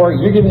therefore,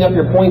 you're giving up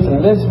your points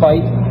in this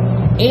fight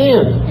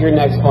and your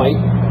next fight,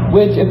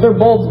 which, if they're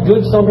both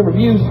good selling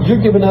pay-per-views,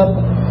 you're giving up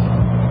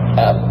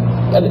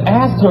an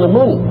ass ton of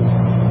money.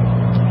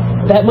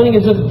 That money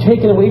is just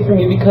taken away from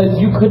you because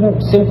you couldn't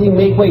simply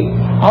make weight.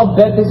 I'll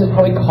bet this is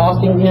probably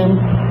costing him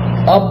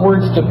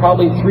upwards to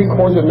probably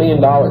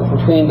 $750,000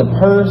 between the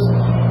purse,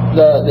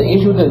 the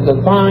issue with the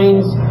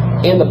fines,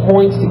 and the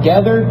points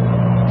together.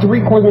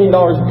 $750,000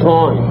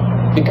 gone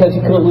because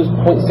he couldn't lose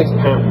 0.6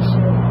 pounds.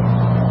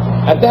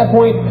 At that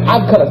point,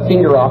 I'd cut a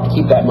finger off to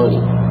keep that money.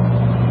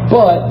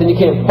 But then you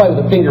can't fight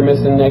with a finger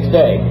missing the next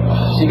day.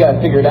 So you got to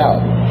figure it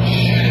out.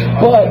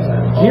 But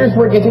here's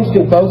where it gets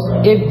interesting, folks.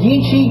 If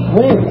Gaethje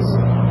wins,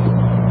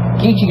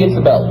 Gaethje gets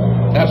the belt.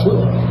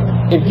 Absolutely.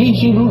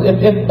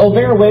 If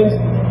Oliveira wins,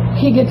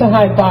 he gets a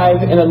high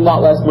five and a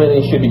lot less money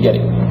than he should be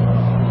getting.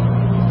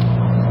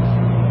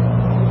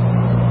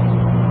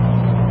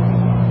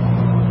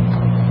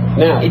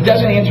 Now, it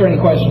doesn't answer any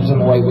questions in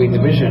the lightweight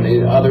division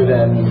other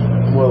than,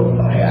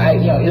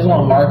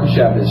 Islam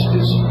Makhachev is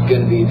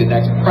going to be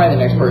probably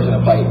the next person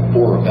to fight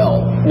for a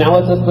belt. Now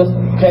let's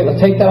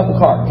take that off the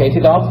card. Okay,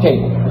 take that off the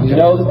table. You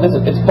know,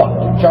 it's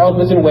fun.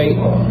 Charles missing weight.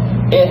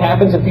 It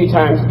happens a few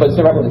times, but it's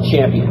the record of the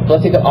champion.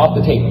 Let's take that off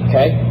the table.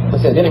 Okay,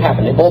 let's say it didn't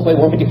happen. They both weighed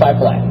 155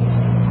 flat.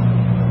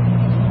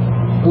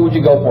 Who would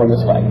you go for in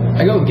this fight?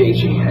 I go with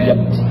Gaethje,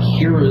 and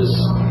here is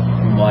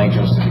my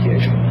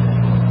justification.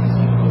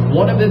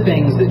 One of the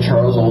things that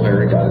Charles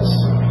Oliveira does,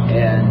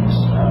 and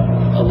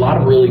a lot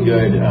of really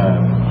good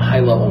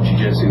high-level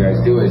jiu-jitsu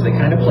guys do, is they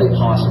kind of play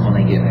possum when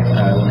they get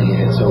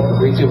hit. So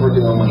Fabrizio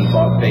Verdun, when he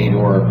fought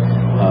Fedor,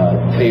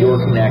 Fedor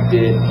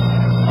connected.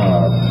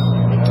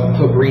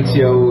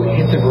 Fabrizio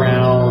hit the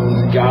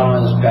ground, got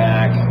on his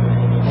back,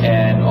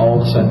 and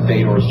all of a sudden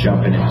Fedor's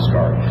jumping in his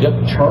guard.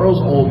 Yep. Charles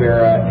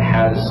Oliveira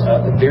has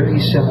a very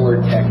similar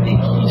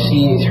technique. You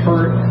see he's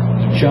hurt,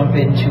 you jump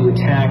into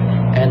attack,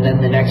 and then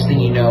the next thing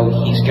you know,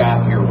 he's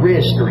got your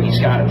wrist, or he's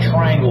got a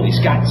triangle, he's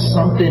got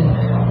something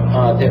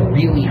that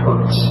really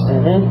hurts.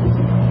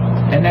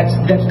 Mm-hmm. And that's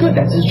good.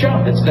 That's his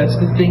job. That's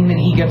the thing that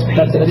he gets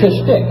paid to do. That's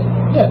his shtick.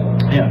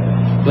 Yeah.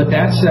 But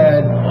that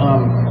said,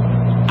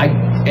 I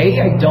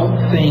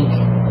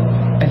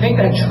think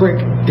that trick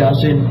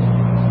doesn't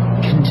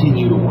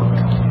continue to work.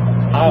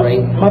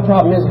 Right? My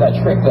problem is with that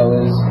trick, though,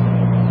 is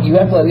you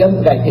have to let the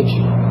other guy hit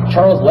you.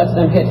 Charles lets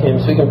them hit him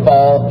so he can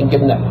fall and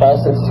give him that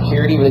false sense of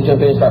security where they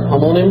jump in and start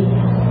pummeling him.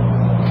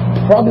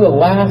 Probably the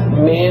last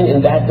man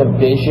in that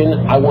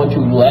division I want to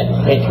let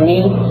hit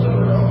me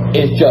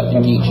is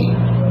Justin Gaethje.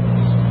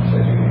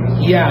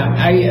 Yeah,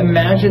 I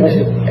imagine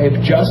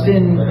if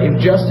Justin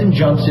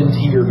jumps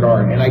into your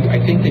guard, and I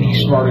think that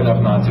he's smart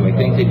enough not to. I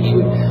think that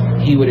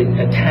he would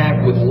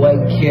attack with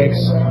leg kicks,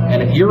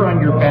 and if you're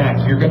on your back,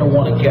 you're going to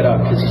want to get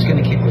up because he's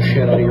going to kick the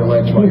shit out of your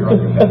legs while you're on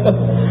your back.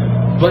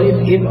 But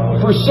if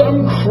for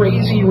some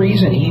crazy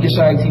reason he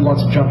decides he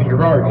wants to jump in your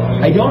guard,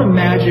 I don't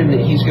imagine that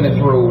he's going to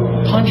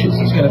throw punches.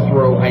 He's going to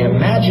throw, I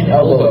imagine,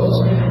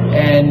 elbows.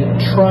 And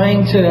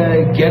trying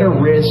to get a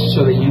wrist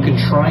so that you can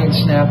try and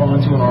snap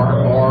onto an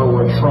arm bar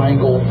or a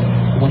triangle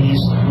when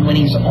he's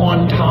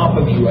on top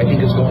of you, I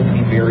think is going to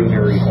be very,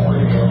 very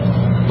hard.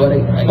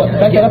 But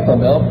back it up though,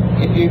 Bill.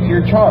 If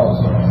you're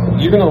Charles,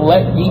 you're going to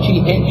let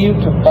Gaethje hit you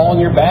to fall on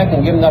your back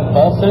and give him that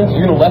false sense?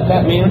 You're going to let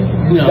that man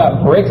who's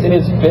got bricks in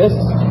his fists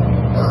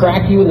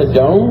crack you in the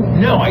dome?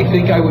 No, I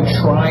think I would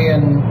try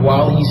and,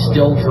 while he's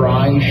still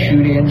dry,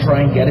 shoot in,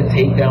 try and get a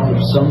takedown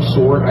of some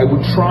sort. I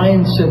would try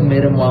and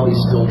submit him while he's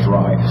still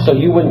dry. So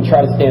you wouldn't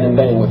try to stand and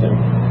bang with him?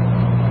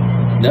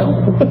 No,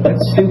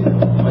 that's stupid.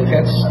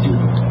 That's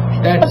stupid.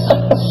 That's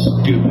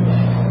stupid.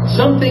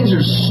 Some things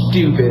are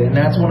stupid, and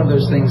that's one of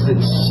those things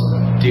that's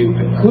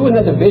stupid. Who in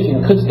that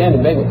division could stand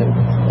and bang with him?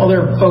 Well,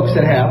 there are folks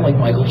that have, like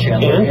Michael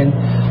Chandler, and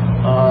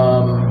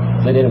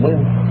they didn't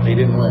win. They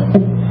didn't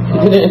win.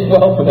 It didn't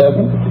well for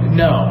them.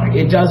 No,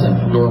 it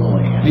doesn't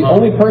normally. The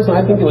only person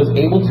I think that was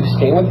able to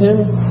stand with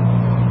him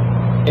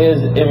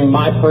is, in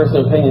my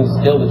personal opinion,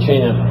 still the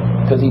champ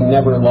because he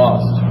never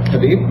lost.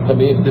 Khabib.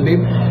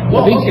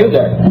 Well, Khabib's good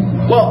there.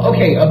 Well,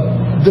 okay.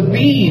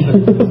 Khabib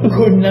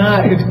could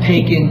not have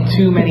taken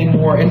too many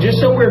more. And just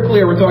so we're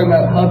clear, we're talking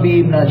about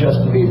Khabib, not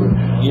Justin Bieber.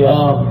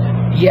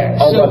 Yeah.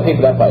 I'll pay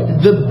for that fight.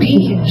 The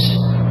Biebs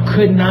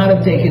could not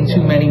have taken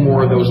too many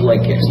more of those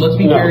leg kicks. Let's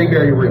be very,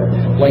 very real.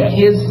 Like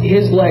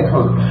his leg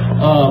hurt.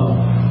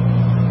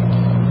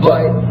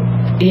 But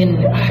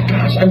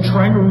I'm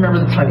trying to remember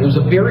the time. It was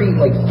a very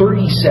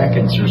 30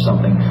 seconds or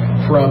something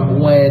from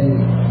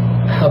when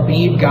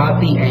Khabib got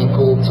the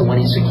ankle to when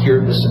he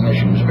secured the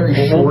submission. It was a very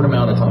short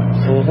amount of time.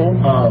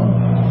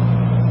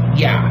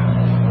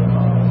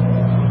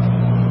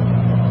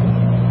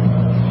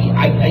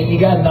 You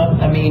got nothing.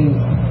 I mean,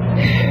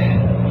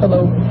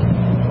 hello.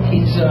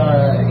 He's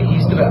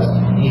the best.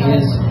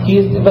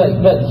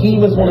 But he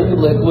was one who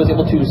was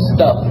able to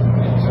stuff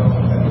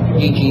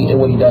Gaethje in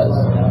what he does.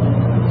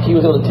 He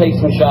was able to take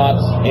some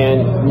shots,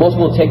 and most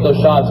people take those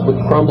shots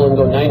would crumble and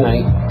go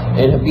night-night.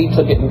 And Khabib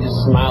took it and just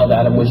smiled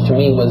at him, which to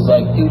me was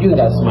like, dude, you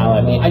gotta smile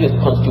at me. I just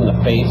punched you in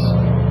the face,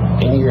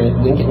 and you're gonna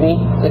wink at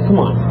me? Like, come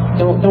on,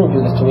 don't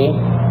do this to me.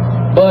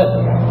 But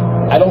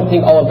I don't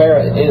think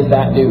Oliveira is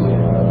that dude.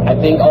 I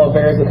think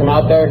Oliveira's gonna come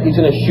out there. He's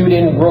gonna shoot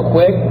in real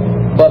quick.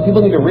 But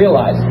people need to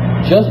realize,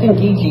 Justin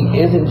Gaethje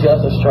isn't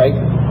just a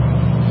striker.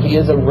 He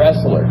is a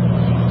wrestler.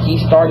 He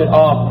started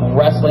off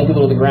wrestling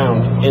people to the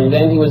ground, and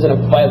then he was in a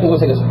fight, I think it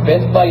was like his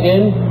 5th fight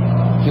in.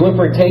 He went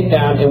for a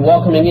takedown, and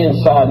while coming in,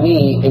 saw a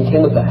knee, and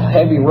came with a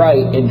heavy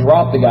right, and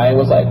dropped the guy, and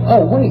was like,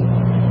 oh, wait,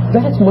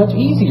 that's much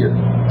easier.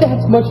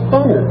 That's much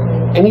funner.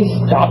 And he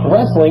stopped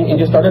wrestling and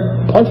just started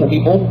punching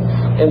people,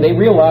 and they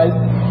realized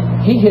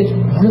he hits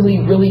really,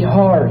 really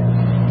hard.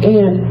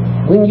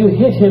 And when you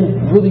hit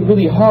him really,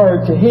 really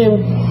hard to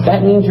him,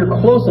 that means you're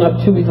close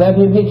enough to let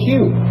him hit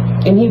you.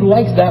 And he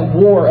likes that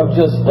war of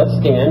just, let's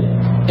stand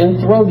and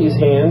throw these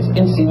hands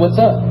and see what's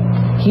up.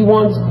 He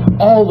wants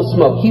all the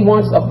smoke. He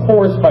wants a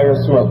forest fire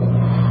of smoke.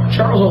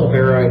 Charles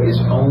Oliveira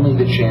is only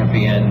the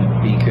champion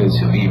because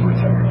Khabib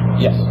retired.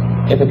 Yes.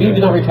 If Khabib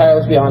did not retire,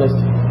 let's be honest,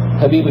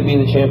 Khabib would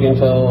be the champion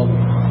until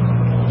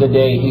the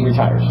day he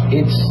retires.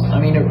 It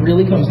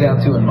really comes down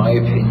to, in my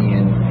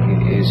opinion,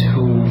 is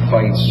who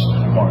fights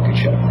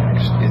Makhachev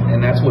next.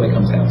 And that's what it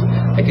comes down to.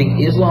 I think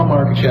Islam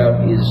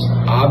Makhachev is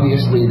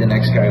obviously the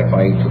next guy to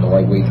fight for the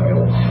lightweight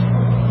title.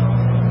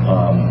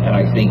 And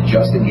I think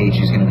Justin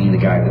Gaethje is going to be the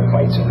guy that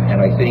fights him.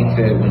 And I think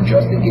that when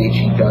Justin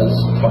Gaethje does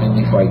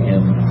finally fight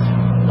him,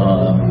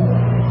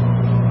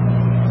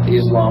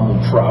 Islam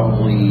will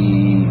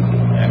probably,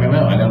 I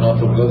don't know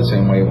if it'll go the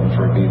same way it went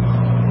for Khabib.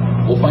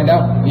 We'll find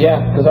out.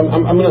 Yeah, because I'm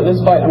gonna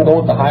this fight. I'm going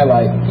with the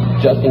highlight,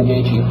 Justin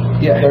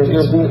Gaethje. Yeah, there's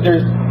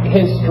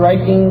his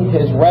striking,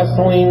 his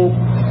wrestling.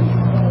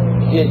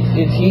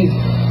 He's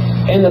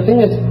and the thing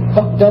that's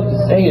fucked up to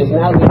say is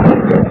now that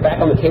he's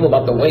back on the table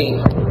about the weight.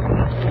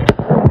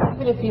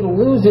 Even if he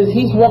loses,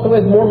 he's walking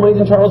away with more money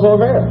than Charles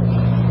Oliveira.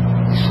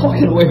 He's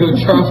walking away with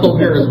Charles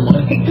Oliveira's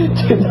money.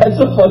 Dude, that's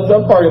the fucked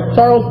up part. If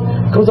Charles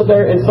goes up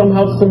there and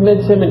somehow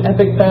submits him in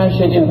epic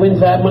fashion and wins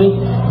that money,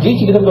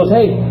 Gaethje gets up and goes,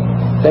 "Hey,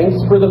 thanks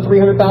for the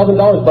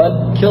 $300,000,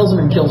 bud." Kills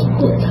him and kills him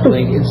quick.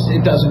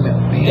 It doesn't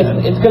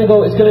matter. It's gonna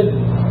go. It's gonna.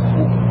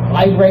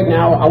 Right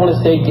now, I want to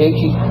say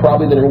Gaethje's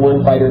probably the number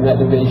one fighter in that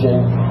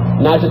division.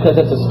 Not just because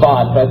it's a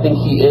spot, but I think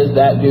he is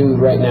that dude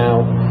right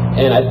now.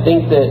 And I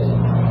think that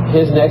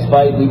his next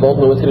fight, we both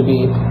know it's going to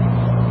be.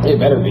 It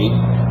better be.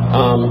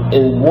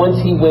 And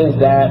once he wins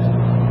that,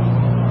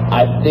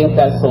 I think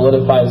that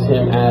solidifies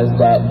him as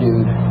that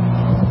dude.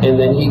 And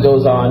then he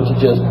goes on to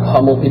just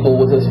pummel people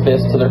with his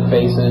fists to their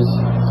faces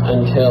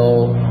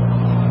until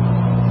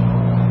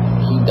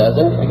he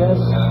doesn't, I guess.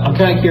 I'm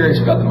kind of curious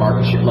about the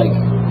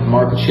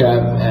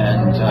Makhachev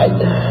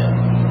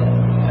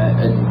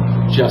and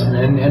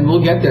Justin, and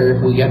we'll get there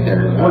if we get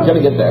there. We're gonna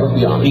get there, let's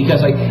be honest.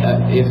 Because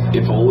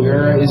if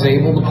Oliveira is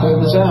able to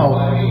pull this out,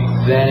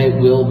 then it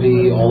will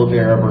be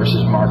Oliveira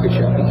versus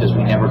Makhachev, because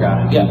we never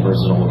got Khabib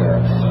versus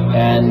Oliveira.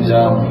 And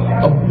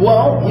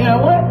well, you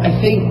know what? I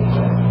think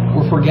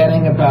we're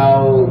forgetting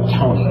about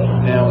Tony.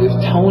 Now, if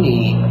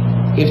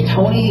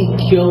Tony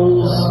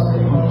kills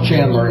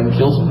Chandler and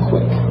kills him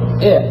quick,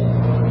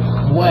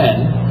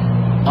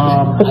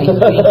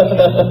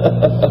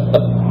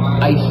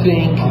 I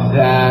think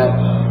that,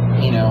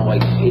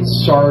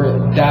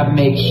 that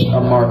makes a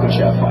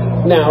Makhachev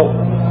fight. Now,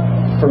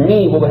 for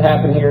me, what would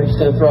happen here, just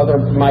to throw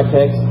out my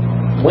picks,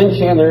 when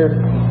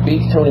Chandler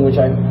beats Tony, which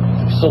I'm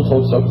still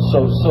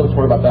so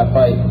torn about that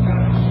fight,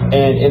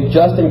 and if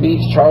Justin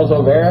beats Charles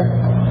Oliveira,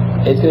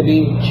 it's going to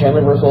be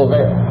Chandler versus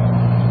Oliveira.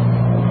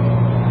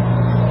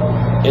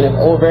 And if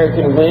Oliveira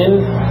can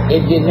win,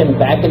 it gets him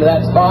back into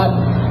that spot,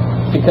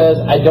 because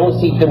I don't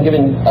see them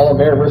giving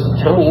Oliveira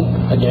versus Tony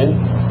again.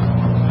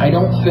 I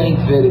don't think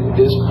that at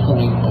this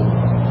point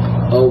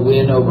a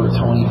win over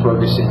Tony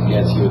Ferguson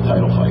gets you a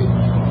title fight.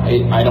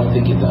 I don't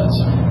think it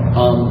does.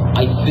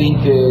 I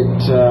think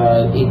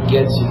that it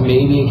gets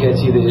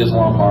you the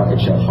Islam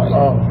Makhachev fight.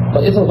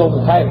 But Islam's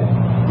open title.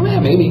 Yeah,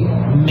 maybe.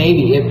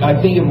 I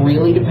think it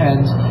really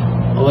depends.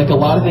 Like, a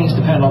lot of things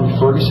depend on the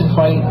Ferguson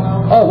fight.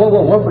 Oh,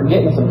 whoa, we're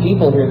forgetting some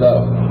people here,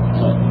 though.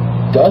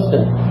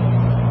 Dustin.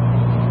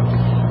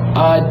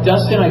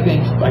 Dustin, I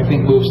think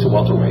moves to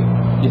welterweight.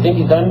 You think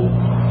he's done?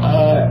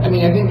 I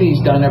think that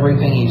he's done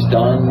everything he's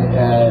done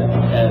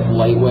at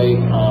lightweight.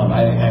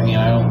 I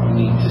don't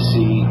need to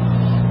see.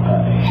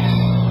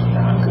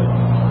 I'm good.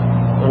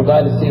 I'm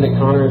glad to see that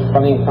Connor's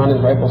finally found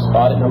his rightful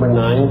spot at number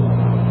 9.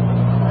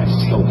 He's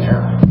still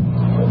there.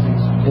 What's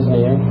his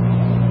name?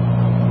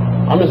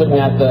 I'm just looking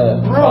at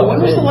the. Bro,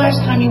 when was the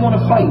last time you won a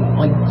fight?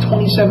 Like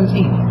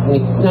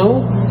 2017?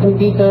 No, he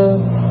beat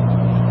the.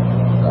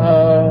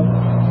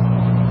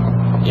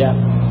 Yeah.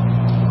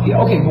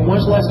 Okay, but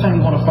when's the last time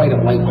you won a fight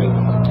at lightweight?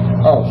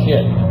 Oh,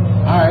 shit.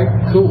 Alright,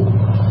 cool.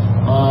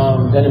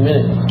 Been a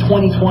minute.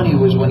 2020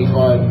 was when he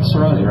fought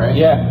Cerrone, right?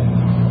 Yeah.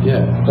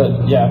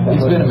 But, yeah.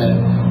 It's been a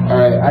minute.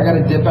 Alright, I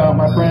gotta dip out,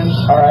 my friends.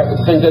 Alright,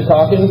 it's been good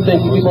talking.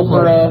 Thank you, people,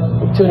 for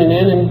tuning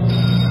in and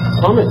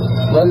comment.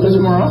 Let us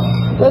know more.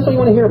 That's what you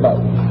want to hear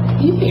about.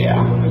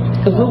 Yeah.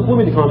 Because we'll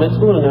read the comments.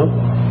 We want to know.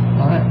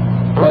 Alright.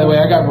 By the way,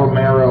 I got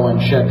Romero and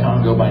Chet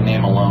Congo by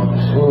name alone.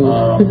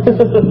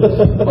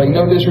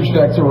 No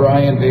disrespect to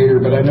Ryan Bader,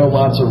 but I know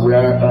lots of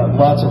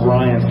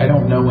Ryans. I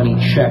don't know any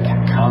Chet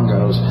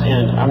Congos.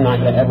 And I'm not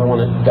going to ever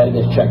want to bet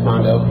against Chet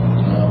Congo.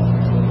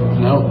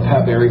 No,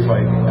 Pat Barry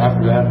fight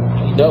after that.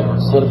 Nope,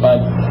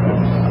 solidified.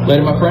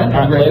 Later, my friend.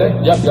 Have a great day.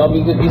 Yep, y'all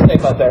be good. Be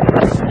safe out there.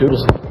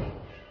 Doodles.